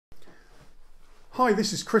Hi,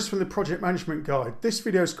 this is Chris from the Project Management Guide. This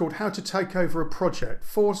video is called How to Take Over a Project.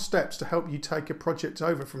 4 steps to help you take a project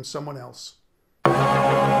over from someone else.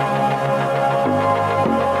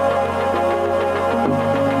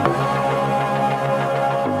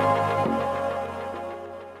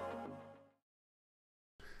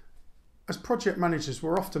 As project managers,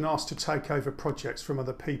 we're often asked to take over projects from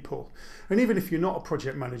other people. And even if you're not a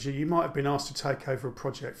project manager, you might have been asked to take over a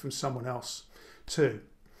project from someone else too.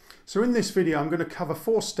 So in this video, I'm going to cover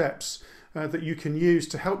 4 steps that you can use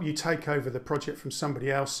to help you take over the project from somebody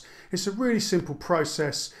else. It's a really simple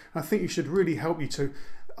process. I think it should really help you to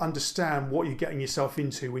understand what you're getting yourself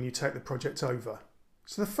into when you take the project over.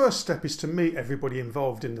 So the first step is to meet everybody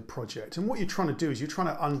involved in the project. And what you're trying to do is you're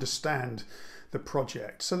trying to understand the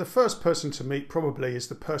project. So the first person to meet probably is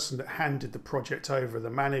the person that handed the project over, the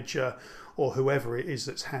manager or whoever it is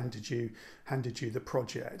that's handed you the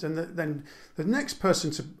project. And then the next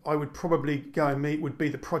person I would probably go and meet would be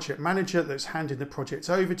the project manager that's handed the project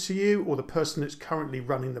over to you, or the person that's currently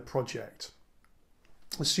running the project,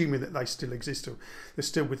 assuming that they still exist or they're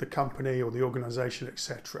still with the company or the organization,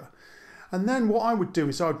 etc. And then what I would do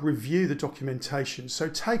is I'd review the documentation. So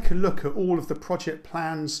take a look at all of the project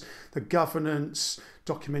plans, the governance,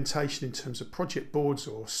 documentation in terms of project boards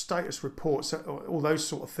or status reports, all those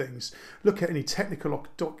sort of things. Look at any technical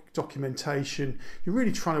documentation. You're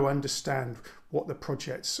really trying to understand what the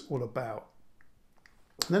project's all about.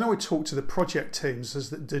 And then I would talk to the project teams as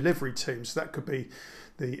the delivery teams. That could be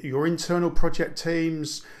your internal project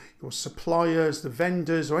teams, your suppliers, the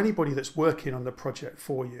vendors, or anybody that's working on the project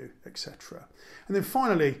for you, etc. And then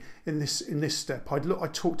finally, in this step,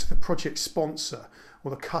 I'd talk to the project sponsor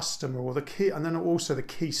or the customer or the key, and then also the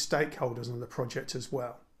key stakeholders on the project as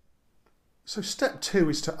well. So step 2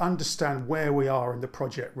 is to understand where we are in the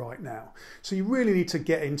project right now. So you really need to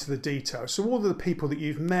get into the details. So all of the people that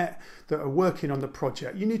you've met that are working on the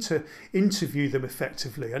project, you need to interview them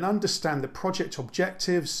effectively and understand the project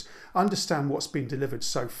objectives, understand what's been delivered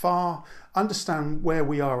so far, understand where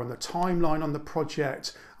we are on the timeline on the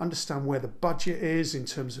project, understand where the budget is in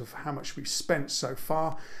terms of how much we've spent so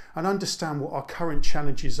far, and understand what our current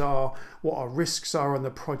challenges are, what our risks are on the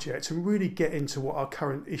project, and really get into what our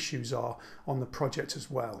current issues are on the project as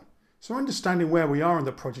well. So understanding where we are on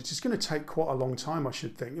the project is going to take quite a long time, I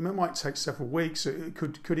should think. It might take several weeks, it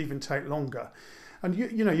could even take longer. And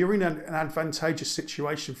you know, you're in an advantageous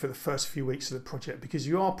situation for the first few weeks of the project because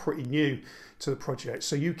you are pretty new to the project.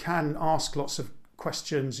 So you can ask lots of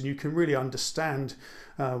questions and you can really understand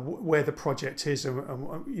where the project is and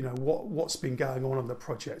you know what's been going on the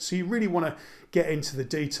project. So you really want to get into the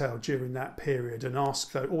detail during that period and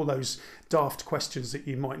ask all those daft questions that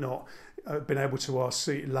you might not have been able to ask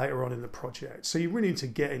later on in the project. So you really need to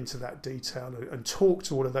get into that detail and talk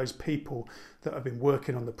to all of those people that have been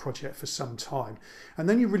working on the project for some time. And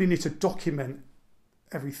then you really need to document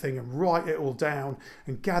everything and write it all down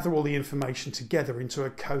and gather all the information together into a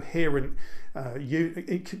coherent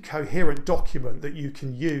document that you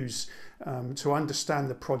can use to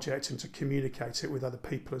understand the project and to communicate it with other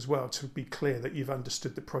people as well, to be clear that you've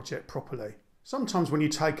understood the project properly. Sometimes when you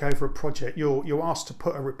take over a project, you're asked to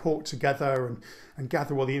put a report together and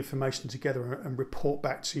gather all the information together and report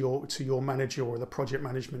back to your manager or the project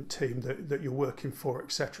management team that you're working for,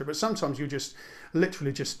 etc. But sometimes you're just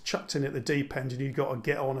literally just chucked in at the deep end and you've got to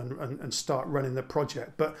get on and start running the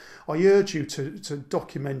project. But I urge you to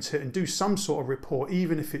document it and do some sort of report,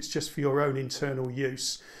 even if it's just for your own internal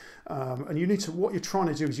use. And what you're trying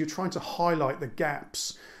to do is you're trying to highlight the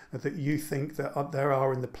gaps that you think that there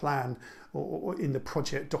are in the plan or in the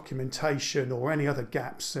project documentation or any other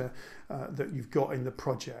gaps that you've got in the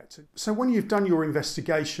project. So when you've done your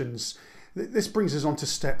investigations, this brings us on to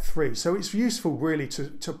step 3. So it's useful really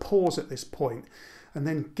to pause at this point and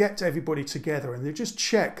then get everybody together and then just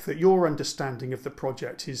check that your understanding of the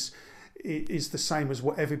project is the same as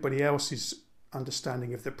what everybody else's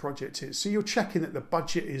understanding of the project is. So you're checking that the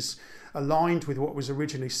budget is aligned with what was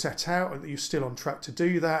originally set out and that you're still on track to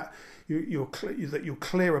do that. You're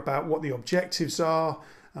clear about what the objectives are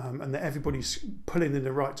and that everybody's pulling in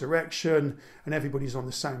the right direction and everybody's on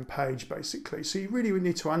the same page basically. So you really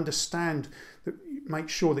need to understand, make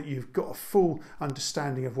sure that you've got a full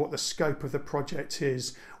understanding of what the scope of the project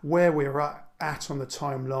is, where we're at on the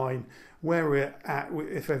timeline, where we're at,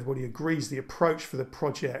 if everybody agrees, the approach for the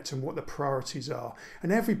project and what the priorities are.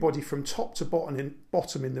 And everybody from top to bottom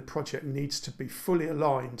in the project needs to be fully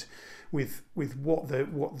aligned with what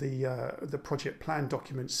the project plan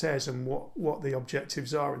document says and what the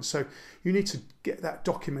objectives are. And so you need to get that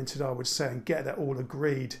documented, I would say, and get that all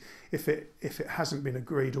agreed if it hasn't been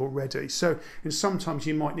agreed already. So, and sometimes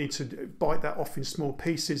you might need to bite that off in small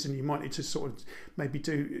pieces, and you might need to sort of maybe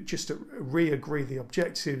do just to re-agree the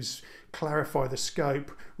objectives, clarify the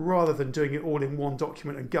scope, rather than doing it all in one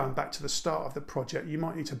document and going back to the start of the project. You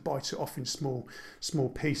might need to bite it off in small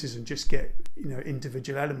pieces and just get, you know,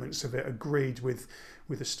 individual elements of it agreed with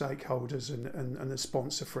the stakeholders and the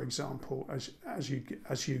sponsor, for example, as you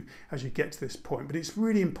get to this point. But it's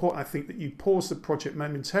really important, I think, that you pause the project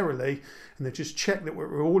momentarily and then just check that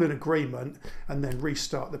we're all in agreement, and then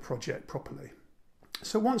restart the project properly.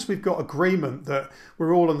 So once we've got agreement that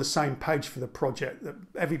we're all on the same page for the project, that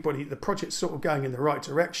the project's sort of going in the right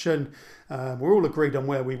direction, we're all agreed on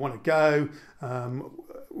where we want to go,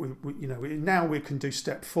 now we can do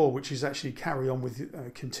step 4, which is actually carry on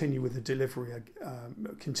with, continue with the delivery,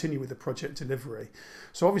 continue with the project delivery.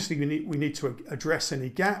 So obviously we need to address any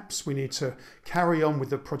gaps. We need to carry on with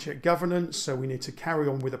the project governance. So we need to carry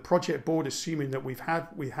on with a project board, assuming that we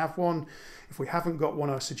have one. If we haven't got one,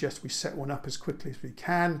 I suggest we set one up as quickly as we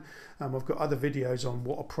can. I've got other videos on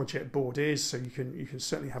what a project board is, so you can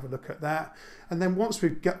certainly have a look at that. And then once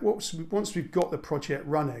we've got the project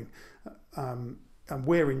running, and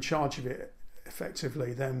we're in charge of it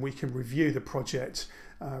effectively, then we can review the project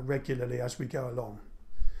regularly as we go along.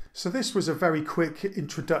 So this was a very quick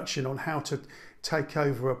introduction on how to take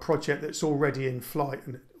over a project that's already in flight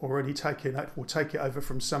and already taken it, or take it over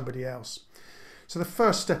from somebody else. So the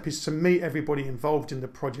first step is to meet everybody involved in the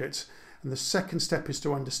project, and the second step is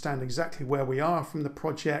to understand exactly where we are from the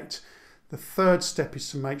project. The third step is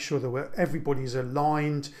to make sure that everybody's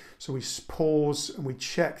aligned. So we pause and we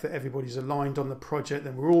check that everybody's aligned on the project,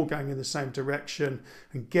 then we're all going in the same direction,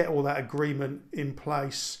 and get all that agreement in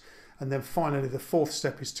place. And then finally, the fourth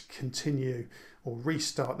step is to continue or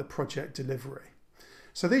restart the project delivery.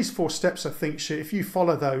 So these 4 steps, I think, if you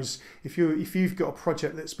follow those, if you've got a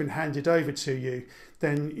project that's been handed over to you,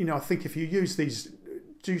 then, you know, I think if you use these,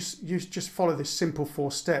 just follow this simple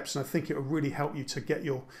 4 steps, and I think it will really help you to get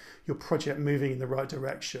your project moving in the right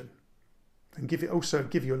direction, and give you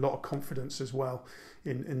a lot of confidence as well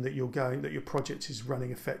in that that your project is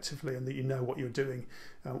running effectively, and that you know what you're doing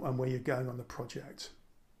and where you're going on the project.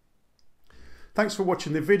 Thanks for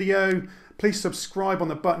watching the video. Please subscribe on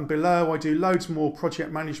the button below. I do loads more project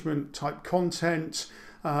management type content.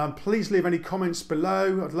 Please leave any comments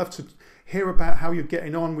below. I'd love to hear about how you're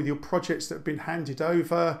getting on with your projects that have been handed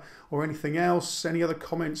over, or anything else. Any other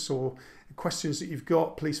comments or questions that you've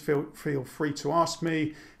got, please feel free to ask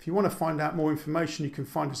me. If you want to find out more information, you can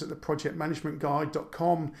find us at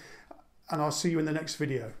theprojectmanagementguide.com, and I'll see you in the next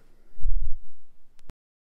video.